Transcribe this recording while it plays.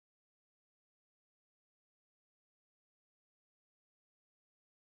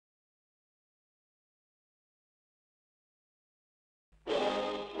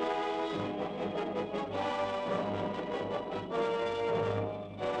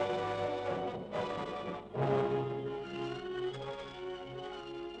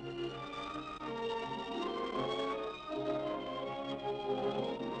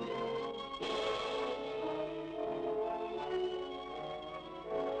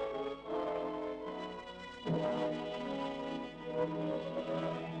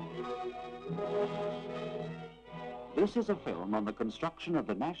This is a film on the construction of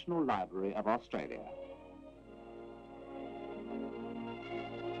the National Library of Australia.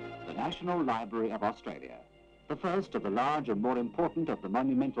 The National Library of Australia, the first of the large and more important of the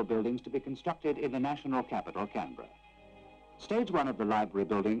monumental buildings to be constructed in the national capital, Canberra. Stage 1 of the library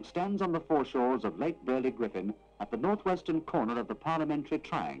building stands on the foreshores of Lake Burley Griffin at the northwestern corner of the Parliamentary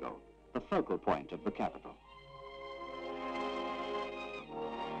Triangle, the focal point of the capital.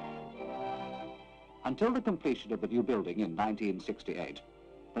 Until the completion of the new building in 1968,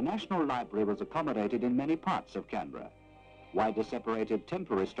 the National Library was accommodated in many parts of Canberra. Widely separated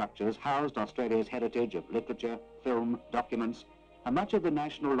temporary structures housed Australia's heritage of literature, film, documents, and much of the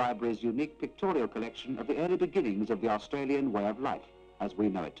National Library's unique pictorial collection of the early beginnings of the Australian way of life, as we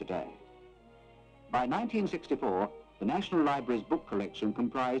know it today. By 1964, the National Library's book collection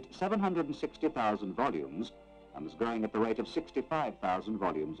comprised 760,000 volumes and was growing at the rate of 65,000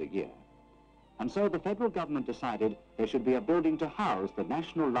 volumes a year. And so the federal government decided there should be a building to house the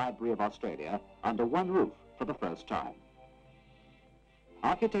National Library of Australia under one roof for the first time.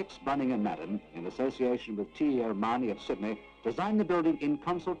 Architects Bunning and Madden, in association with T. O'Mahony of Sydney, designed the building in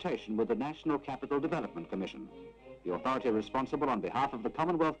consultation with the National Capital Development Commission, the authority responsible on behalf of the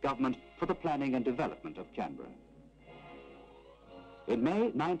Commonwealth Government for the planning and development of Canberra. In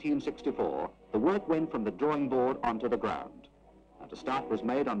May 1964, the work went from the drawing board onto the ground, and a start was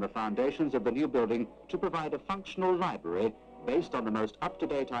made on the foundations of the new building to provide a functional library based on the most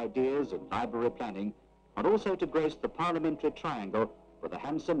up-to-date ideas in library planning, and also to grace the Parliamentary Triangle with a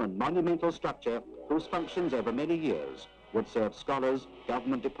handsome and monumental structure whose functions over many years would serve scholars,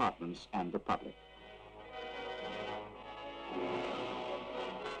 government departments, and the public.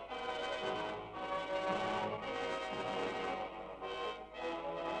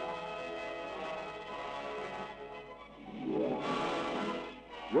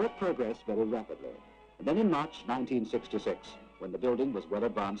 Work progressed very rapidly, and then in March 1966, when the building was well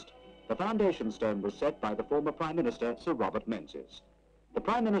advanced, the foundation stone was set by the former Prime Minister, Sir Robert Menzies. The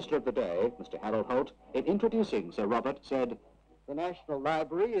Prime Minister of the day, Mr. Harold Holt, in introducing Sir Robert, said, "The National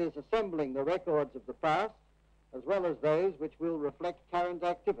Library is assembling the records of the past, as well as those which will reflect current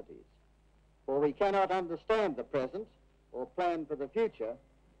activities. For we cannot understand the present or plan for the future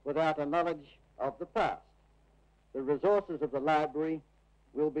without a knowledge of the past. The resources of the library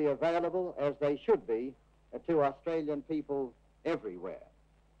will be available, as they should be, to Australian people everywhere."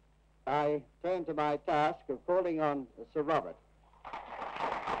 I turn to my task of calling on Sir Robert.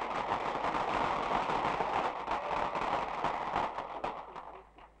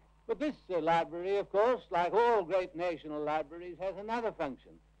 But this library, of course, like all great national libraries, has another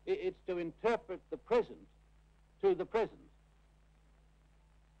function. It's to interpret the present to the present.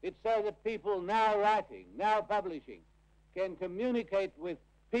 It's so that people now writing, now publishing, can communicate with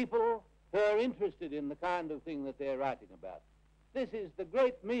people who are interested in the kind of thing that they're writing about. This is the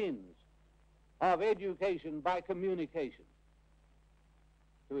great means of education by communication,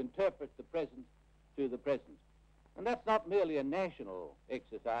 to interpret the present to the present. And that's not merely a national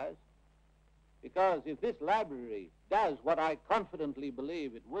exercise, because if this library does what I confidently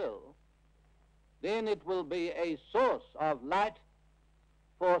believe it will, then it will be a source of light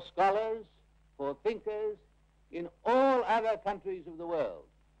for scholars, for thinkers in all other countries of the world.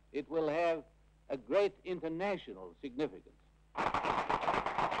 It will have a great international significance.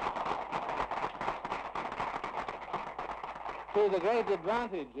 To the great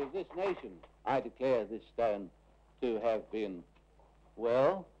advantage of this nation, I declare this stone to have been,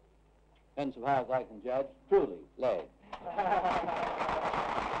 well, and so far as I can judge, truly laid.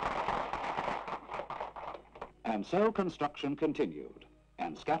 And so construction continued,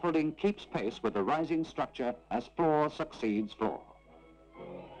 and scaffolding keeps pace with the rising structure as floor succeeds floor.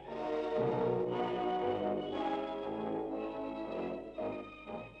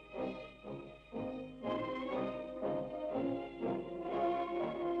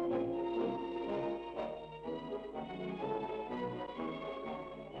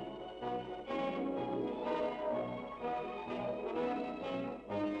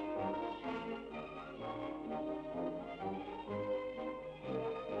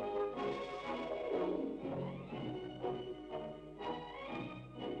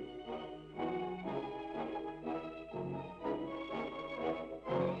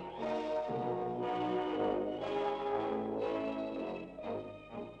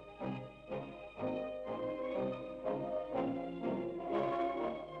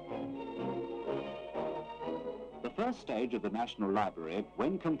 The first stage of the National Library,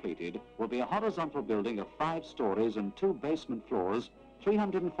 when completed, will be a horizontal building of 5 stories and 2 basement floors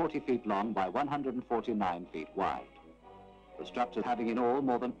 340 feet long by 149 feet wide. The structure having in all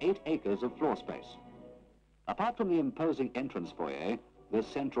more than 8 acres of floor space. Apart from the imposing entrance foyer, this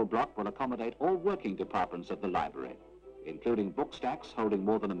central block will accommodate all working departments of the library, including book stacks holding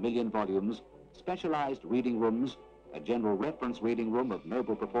more than 1 million volumes, specialized reading rooms, a general reference reading room of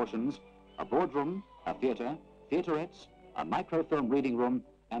noble proportions, a boardroom, a theatre, theaterettes, a microfilm reading room,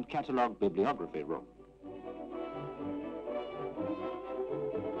 and catalogue bibliography room.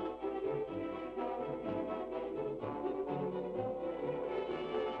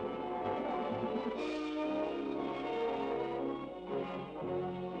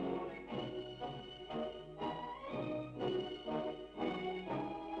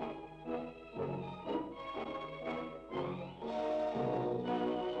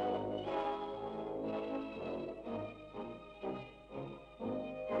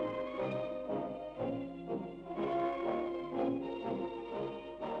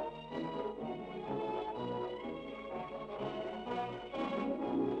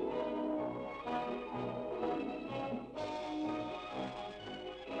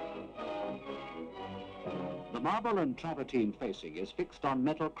 The marble and travertine facing is fixed on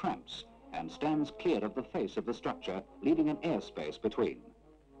metal cramps and stands clear of the face of the structure, leaving an airspace between.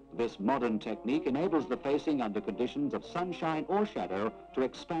 This modern technique enables the facing under conditions of sunshine or shadow to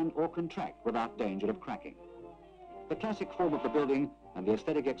expand or contract without danger of cracking. The classic form of the building and the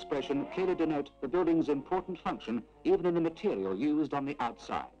aesthetic expression clearly denote the building's important function even in the material used on the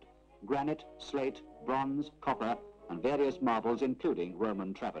outside: granite, slate, bronze, copper, and various marbles including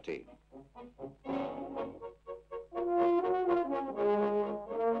Roman travertine.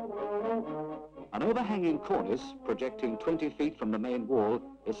 An overhanging cornice projecting 20 feet from the main wall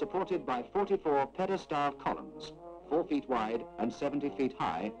is supported by 44 pedestal columns, 4 feet wide and 70 feet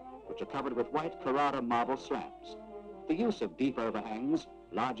high, which are covered with white Carrara marble slabs. The use of deep overhangs,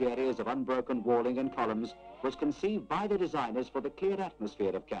 large areas of unbroken walling and columns was conceived by the designers for the clear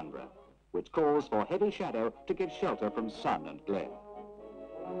atmosphere of Canberra, which calls for heavy shadow to give shelter from sun and glare.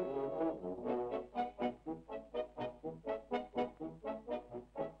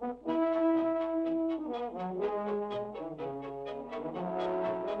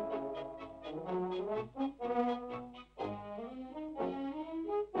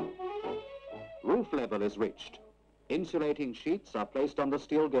 Roof level is reached. Insulating sheets are placed on the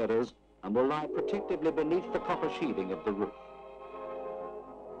steel girders and will lie protectively beneath the copper sheathing of the roof.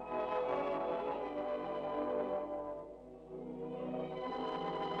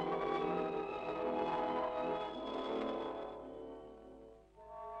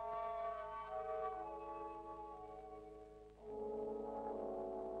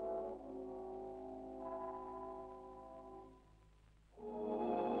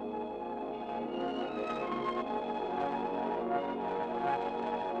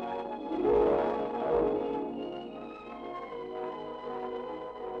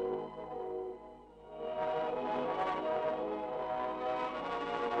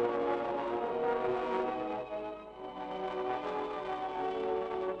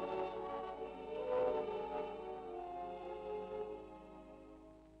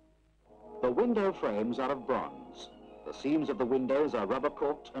 The window frames are of bronze. The seams of the windows are rubber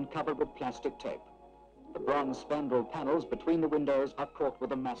corked and covered with plastic tape. The bronze spandrel panels between the windows are corked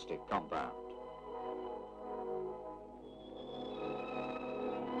with a mastic compound.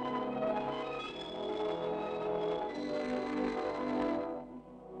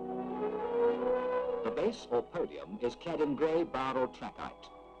 The base or podium is clad in grey barrel trachyte,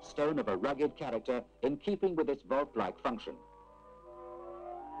 stone of a rugged character in keeping with its vault-like function.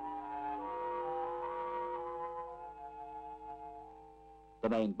 The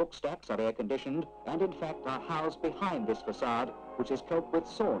main book stacks are air-conditioned and in fact are housed behind this facade, which is coped with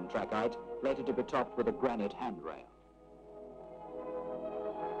sawn trachyte, later to be topped with a granite handrail.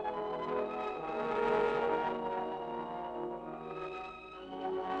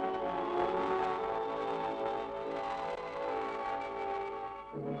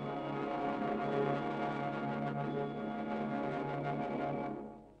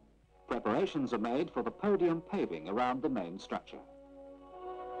 Preparations are made for the podium paving around the main structure.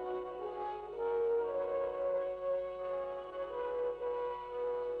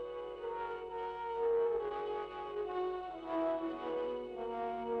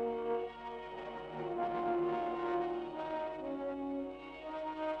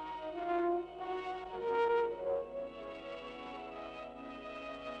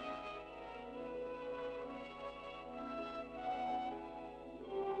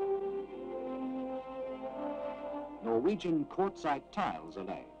 Norwegian quartzite tiles are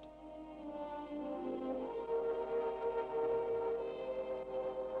laid.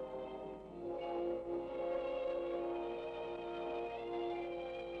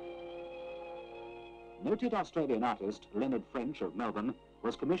 Noted Australian artist Leonard French of Melbourne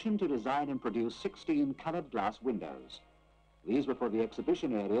was commissioned to design and produce 16 coloured glass windows. These were for the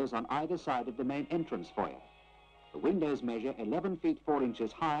exhibition areas on either side of the main entrance foyer. The windows measure 11 feet 4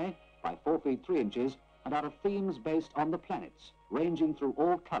 inches high by 4 feet 3 inches and are of themes based on the planets, ranging through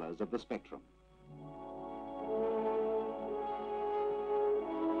all colours of the spectrum.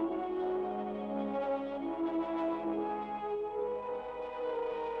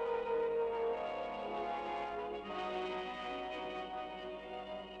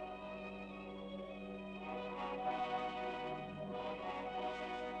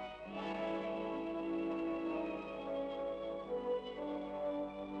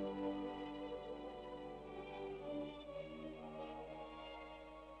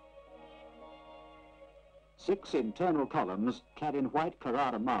 Six internal columns, clad in white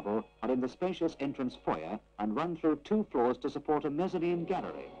Carrara marble, are in the spacious entrance foyer and run through 2 floors to support a mezzanine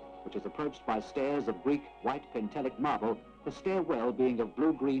gallery, which is approached by stairs of Greek white pentelic marble, the stairwell being of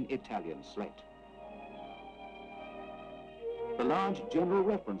blue-green Italian slate. The large general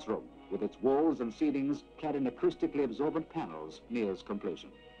reference room, with its walls and ceilings clad in acoustically absorbent panels, nears completion.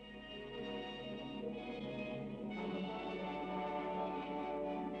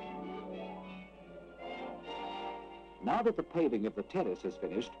 Now that the paving of the terrace is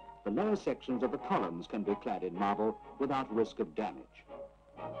finished, the lower sections of the columns can be clad in marble without risk of damage.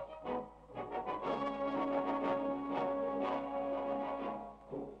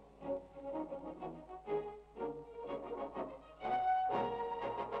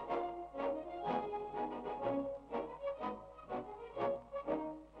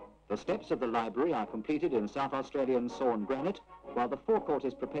 The steps of the library are completed in South Australian sawn granite, while the forecourt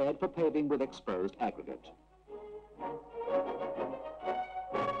is prepared for paving with exposed aggregate.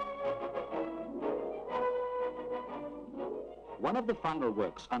 One of the final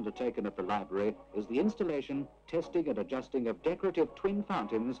works undertaken at the library is the installation, testing and adjusting of decorative twin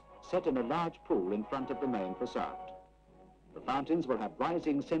fountains set in a large pool in front of the main facade. The fountains will have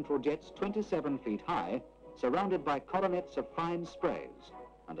rising central jets 27 feet high, surrounded by coronets of fine sprays,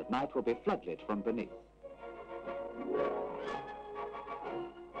 and at night will be floodlit from beneath.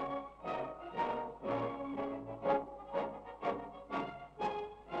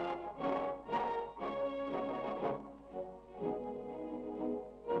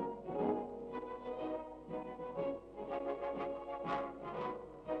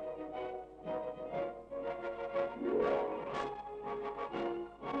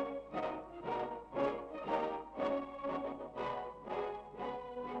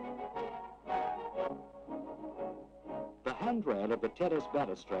 The handrail of the terrace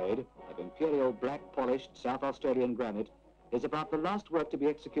balustrade of imperial black polished South Australian granite is about the last work to be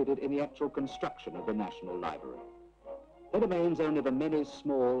executed in the actual construction of the National Library. There remains only the many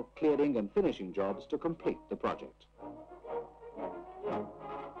small clearing and finishing jobs to complete the project.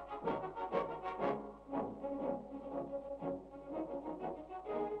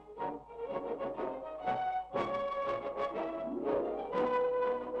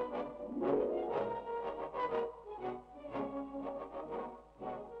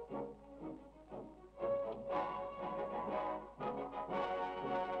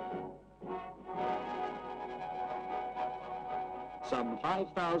 Some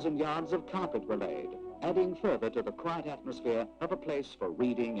 5,000 yards of carpet were laid, adding further to the quiet atmosphere of a place for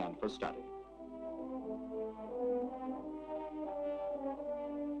reading and for study.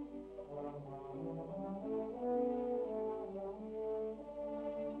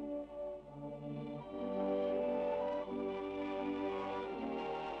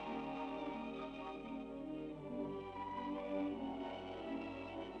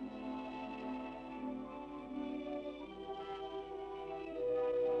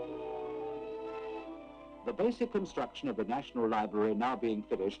 The basic construction of the National Library now being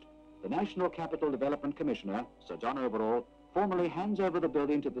finished, the National Capital Development Commissioner, Sir John Overall, formally hands over the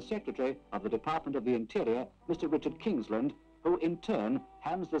building to the Secretary of the Department of the Interior, Mr. Richard Kingsland, who in turn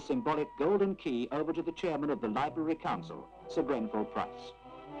hands the symbolic golden key over to the Chairman of the Library Council, Sir Grenfell Price.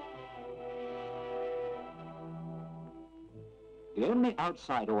 The only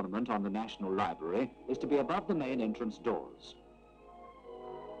outside ornament on the National Library is to be above the main entrance doors.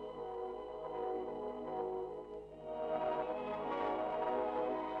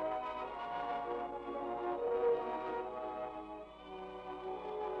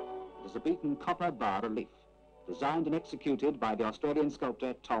 A beaten copper bas-relief, designed and executed by the Australian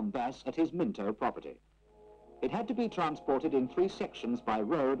sculptor Tom Bass at his Minto property. It had to be transported in 3 sections by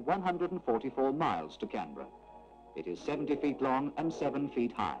road 144 miles to Canberra. It is 70 feet long and 7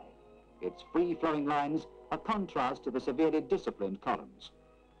 feet high. Its free-flowing lines are contrast to the severely disciplined columns.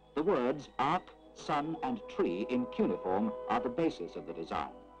 The words arc, sun and tree in cuneiform are the basis of the design.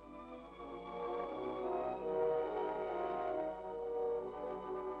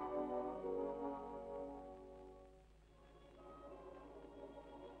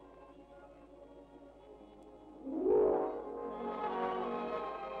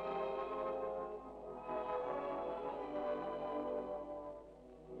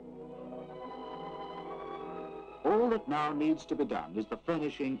 All that now needs to be done is the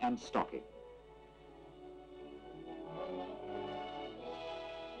furnishing and stocking.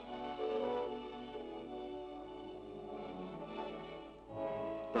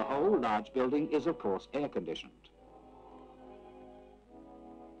 The whole large building is, of course, air-conditioned.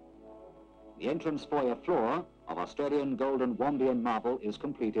 The entrance foyer floor of Australian golden Wombian marble is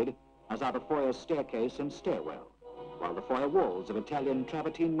completed, as are the foyer staircase and stairwell, while the foyer walls of Italian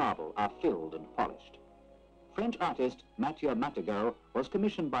travertine marble are filled and polished. French artist Mathieu Mategot was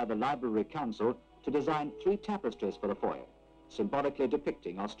commissioned by the Library Council to design 3 tapestries for the foyer, symbolically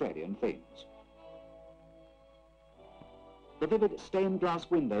depicting Australian themes. The vivid stained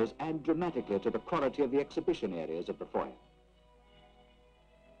glass windows add dramatically to the quality of the exhibition areas of the foyer.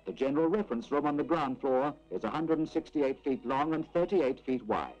 The general reference room on the ground floor is 168 feet long and 38 feet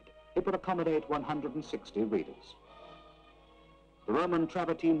wide. It would accommodate 160 readers. The Roman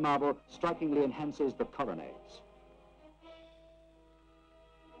travertine marble strikingly enhances the colonnades.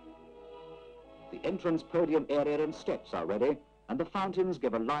 The entrance podium area and steps are ready, and the fountains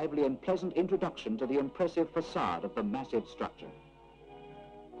give a lively and pleasant introduction to the impressive facade of the massive structure.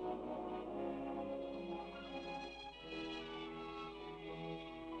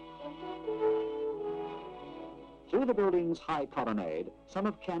 Through the building's high colonnade, some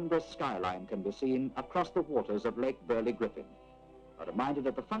of Canberra's skyline can be seen across the waters of Lake Burley Griffin. A reminder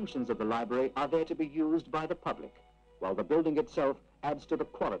that the functions of the library are there to be used by the public, while the building itself adds to the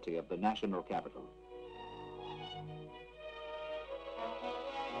quality of the national capital.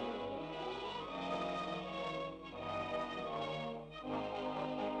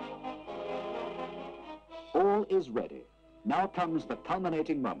 All is ready. Now comes the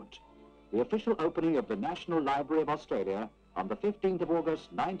culminating moment, the official opening of the National Library of Australia on the 15th of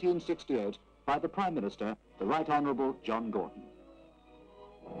August 1968 by the Prime Minister, the Right Honourable John Gorton.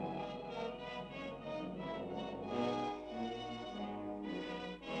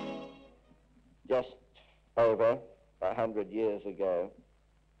 Just over 100 years ago,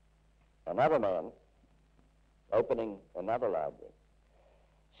 another man, opening another library,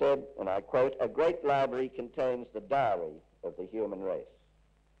 said, and I quote, "A great library contains the diary of the human race.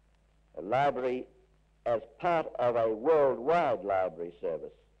 A library, as part of a worldwide library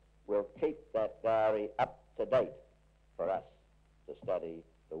service, will keep that diary up to date for us to study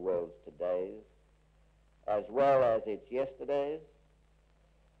the world's todays, as well as its yesterdays,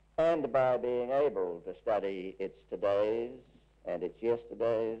 and by being able to study its todays and its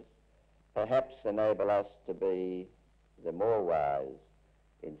yesterdays, perhaps enable us to be the more wise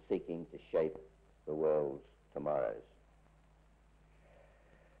in seeking to shape the world's tomorrows."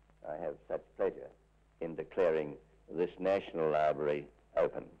 I have such pleasure in declaring this National Library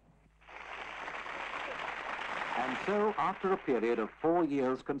open. And so, after a period of 4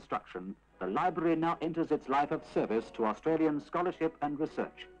 years' construction, the library now enters its life of service to Australian scholarship and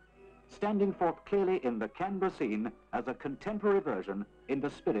research, standing forth clearly in the Canberra scene as a contemporary version in the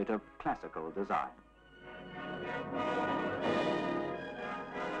spirit of classical design.